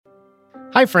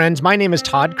Hi, friends. My name is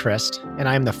Todd Crist, and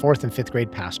I am the 4th and 5th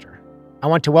grade pastor. I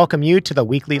want to welcome you to the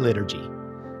weekly Liturgy.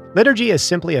 Liturgy is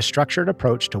simply a structured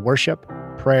approach to worship,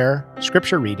 prayer,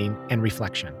 scripture reading, and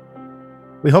reflection.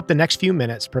 We hope the next few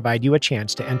minutes provide you a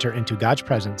chance to enter into God's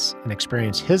presence and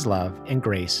experience His love and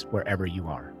grace wherever you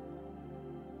are.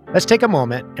 Let's take a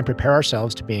moment and prepare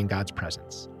ourselves to be in God's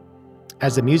presence.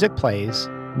 As the music plays,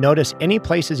 notice any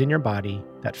places in your body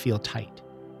that feel tight.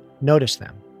 Notice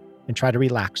them and try to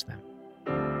relax them.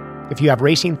 If you have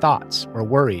racing thoughts or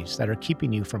worries that are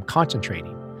keeping you from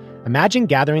concentrating, imagine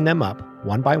gathering them up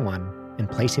one by one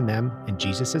and placing them in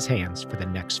Jesus' hands for the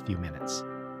next few minutes.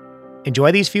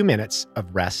 Enjoy these few minutes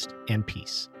of rest and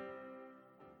peace.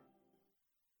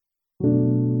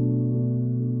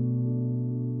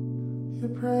 Your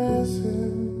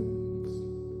presence,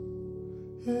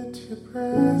 it's your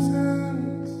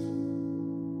presence.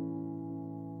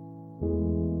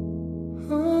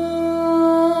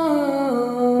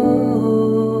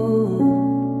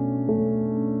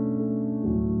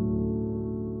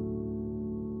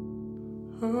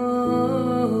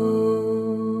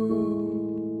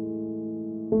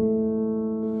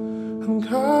 I'm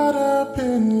caught up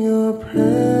in your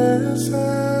presence.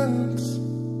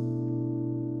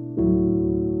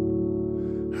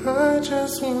 I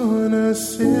just wanna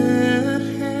sit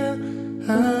here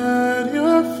at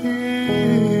your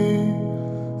feet.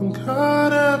 I'm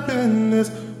caught up in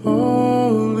this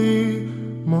holy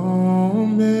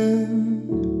moment.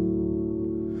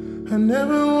 I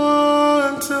never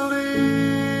want to leave.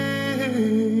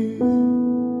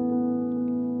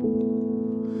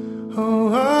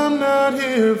 Oh, I'm not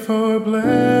here for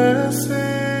blessings.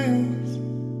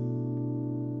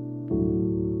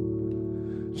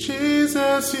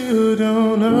 Jesus, you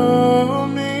don't owe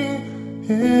me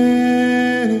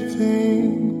anything.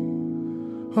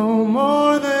 Oh,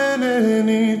 more than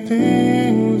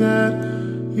anything that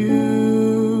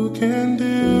you can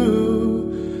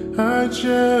do, I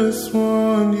just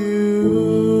want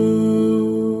you.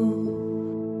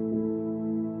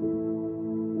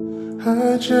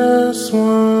 I just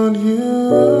want you,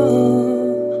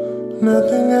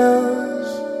 nothing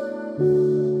else,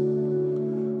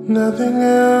 nothing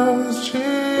else,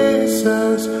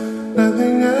 Jesus,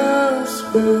 nothing else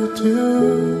will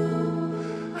do.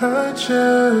 I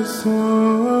just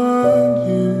want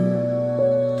you,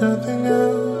 nothing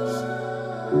else,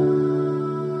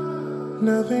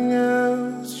 nothing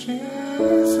else,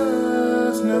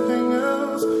 Jesus, nothing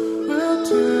else will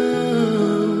do.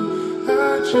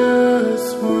 I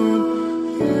just want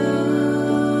you.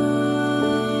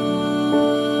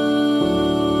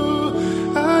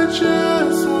 I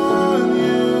just want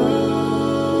you.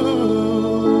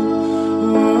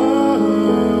 Oh,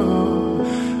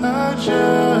 I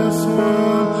just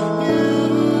want you.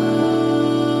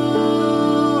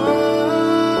 Oh,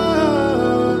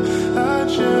 I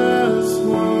just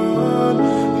want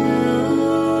you,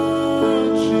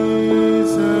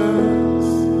 Jesus.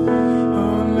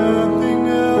 Oh, nothing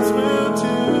else will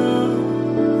do.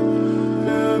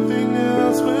 Nothing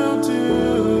else will do.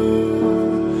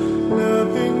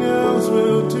 Nothing else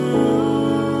will do.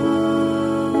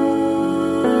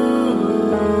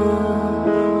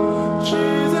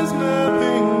 Jesus,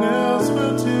 nothing else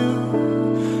will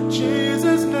do.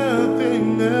 Jesus,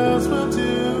 nothing else will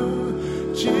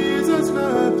do. Jesus,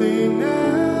 nothing else.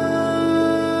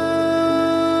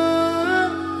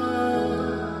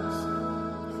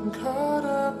 I'm caught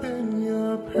up in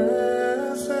your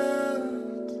presence.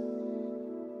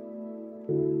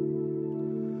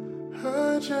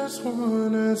 I just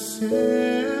wanna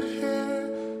sit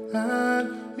here at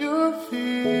your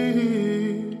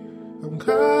feet. I'm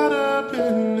caught up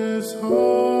in this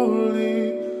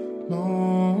holy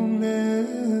moment.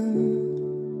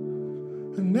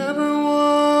 I never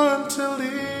want to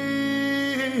leave.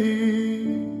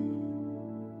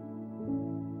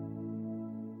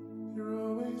 You're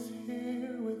always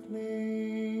here with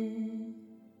me.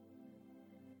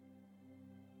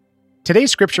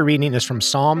 Today's scripture reading is from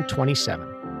Psalm 27.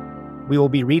 We will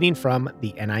be reading from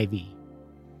the NIV.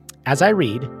 As I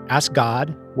read, ask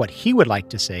God what He would like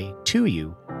to say to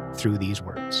you through these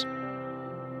words.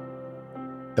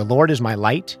 The Lord is my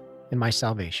light and my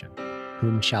salvation.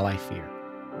 Whom shall I fear?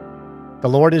 The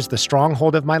Lord is the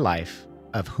stronghold of my life.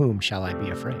 Of whom shall I be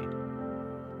afraid?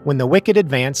 When the wicked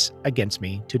advance against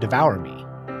me to devour me,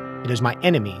 it is my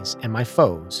enemies and my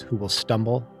foes who will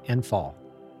stumble and fall.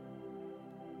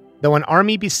 Though an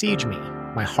army besiege me,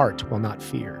 my heart will not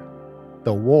fear.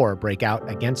 Though war break out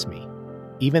against me,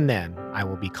 even then I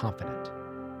will be confident.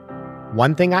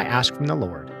 One thing I ask from the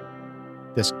Lord,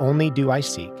 this only do I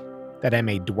seek, that I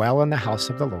may dwell in the house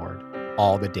of the Lord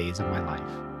all the days of my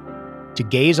life, to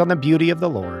gaze on the beauty of the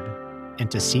Lord and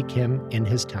to seek him in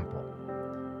his temple.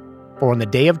 For in the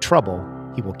day of trouble,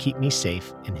 he will keep me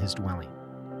safe in his dwelling.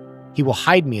 He will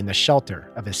hide me in the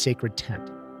shelter of his sacred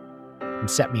tent and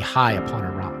set me high upon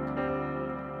a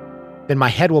rock. Then my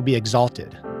head will be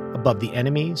exalted above the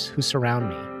enemies who surround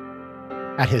me.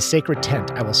 At his sacred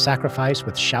tent, I will sacrifice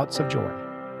with shouts of joy.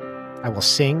 I will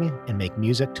sing and make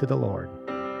music to the Lord.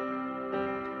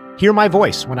 Hear my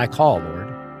voice when I call,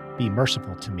 Lord. Be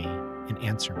merciful to me and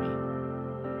answer me.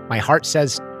 My heart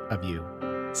says of you,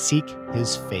 seek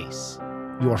his face.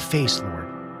 Your face, Lord,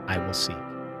 I will seek.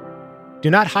 Do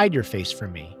not hide your face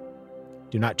from me.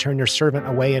 Do not turn your servant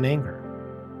away in anger.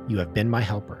 You have been my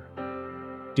helper.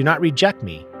 Do not reject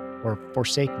me or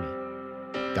forsake me,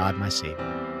 God my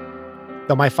Savior.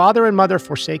 Though my father and mother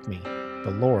forsake me,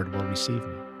 the Lord will receive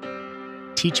me.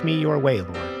 Teach me your way,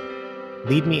 Lord.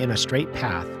 Lead me in a straight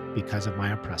path because of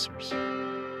my oppressors.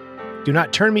 Do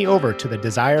not turn me over to the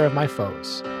desire of my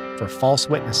foes, for false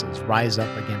witnesses rise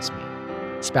up against me,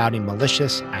 spouting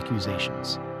malicious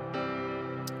accusations.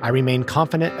 I remain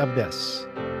confident of this.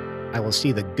 I will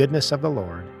see the goodness of the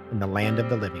Lord in the land of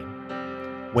the living.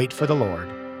 Wait for the Lord,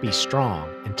 be strong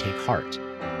and take heart,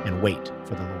 and wait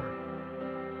for the Lord.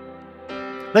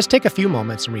 Let's take a few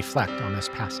moments and reflect on this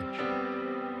passage.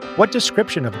 What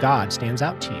description of God stands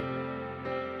out to you?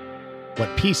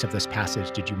 What piece of this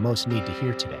passage did you most need to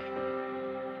hear today?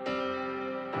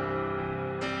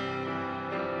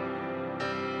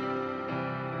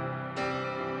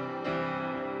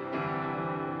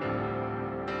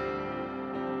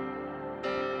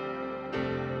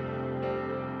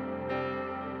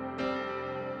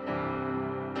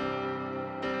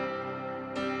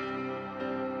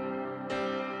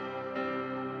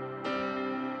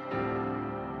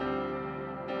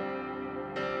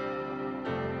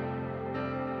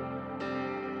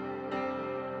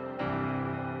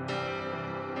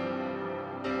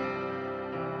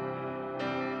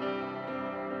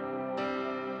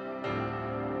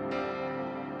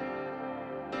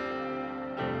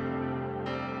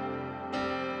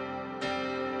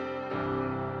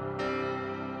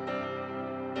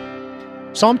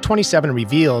 Psalm 27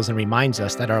 reveals and reminds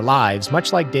us that our lives,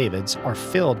 much like David's, are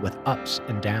filled with ups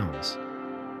and downs.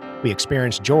 We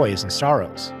experience joys and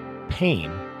sorrows, pain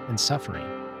and suffering.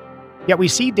 Yet we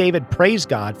see David praise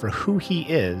God for who he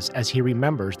is as he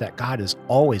remembers that God is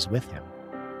always with him.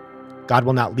 God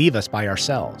will not leave us by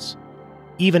ourselves.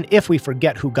 Even if we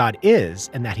forget who God is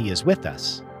and that he is with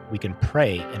us, we can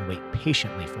pray and wait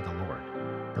patiently for the Lord,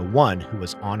 the one who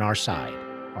is on our side,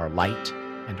 our light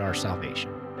and our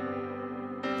salvation.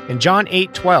 In John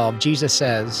 8:12, Jesus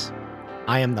says,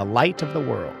 I am the light of the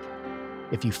world.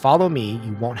 If you follow me,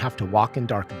 you won't have to walk in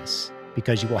darkness,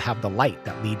 because you will have the light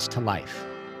that leads to life.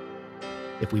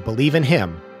 If we believe in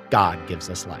him, God gives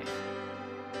us life.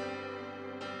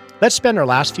 Let's spend our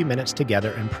last few minutes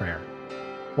together in prayer.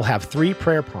 We'll have 3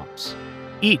 prayer prompts.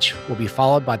 Each will be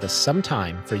followed by the some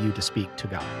time for you to speak to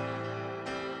God.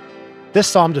 This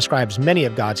psalm describes many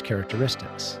of God's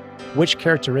characteristics. Which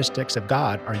characteristics of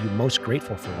God are you most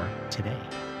grateful for today?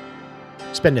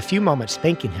 Spend a few moments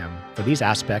thanking him for these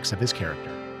aspects of his character.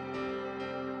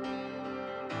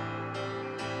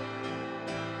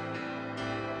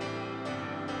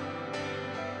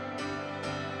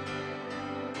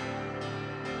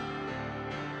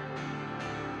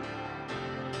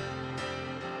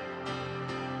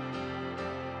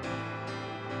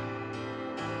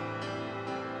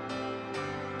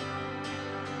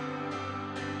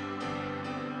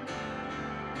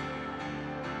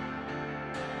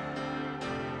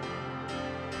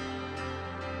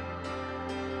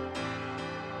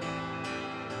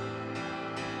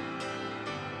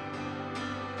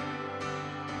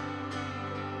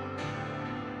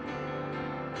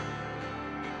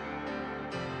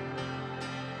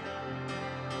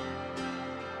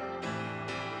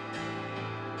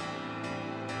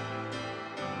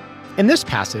 In this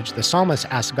passage, the psalmist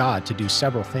asks God to do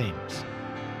several things.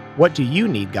 What do you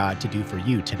need God to do for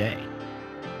you today?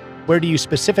 Where do you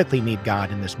specifically need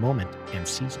God in this moment and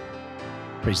season?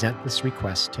 Present this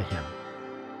request to him.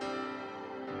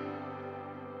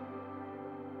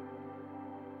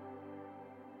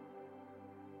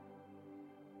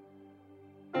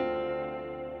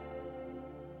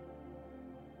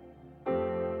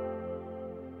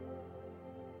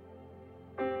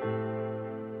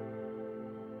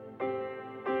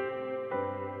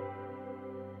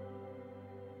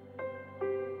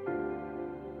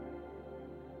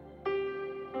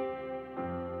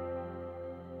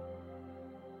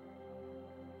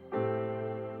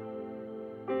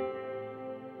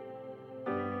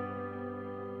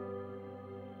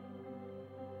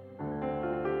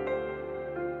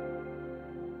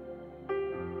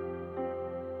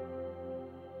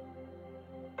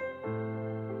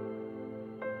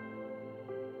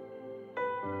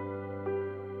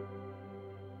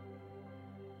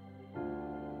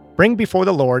 Bring before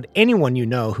the Lord anyone you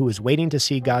know who is waiting to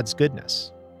see God's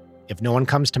goodness. If no one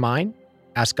comes to mind,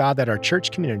 ask God that our church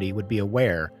community would be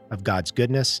aware of God's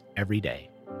goodness every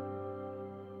day.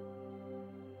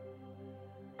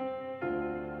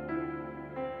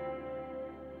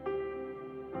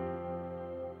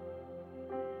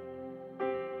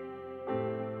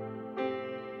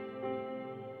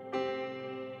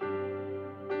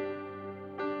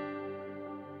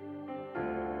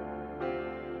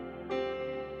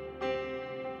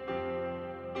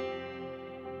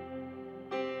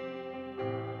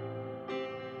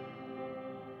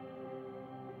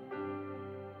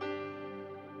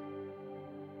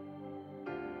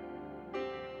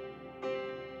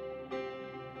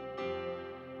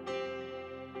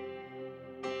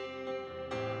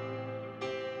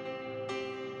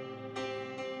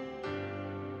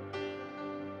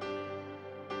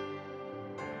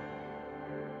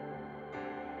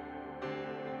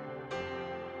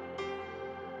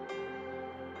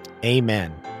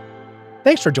 Amen.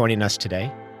 Thanks for joining us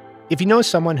today. If you know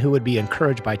someone who would be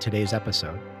encouraged by today's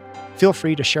episode, feel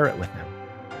free to share it with them.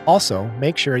 Also,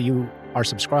 make sure you are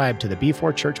subscribed to the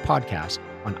B4 Church podcast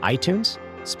on iTunes,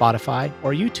 Spotify,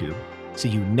 or YouTube so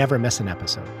you never miss an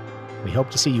episode. We hope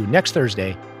to see you next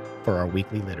Thursday for our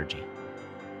weekly liturgy.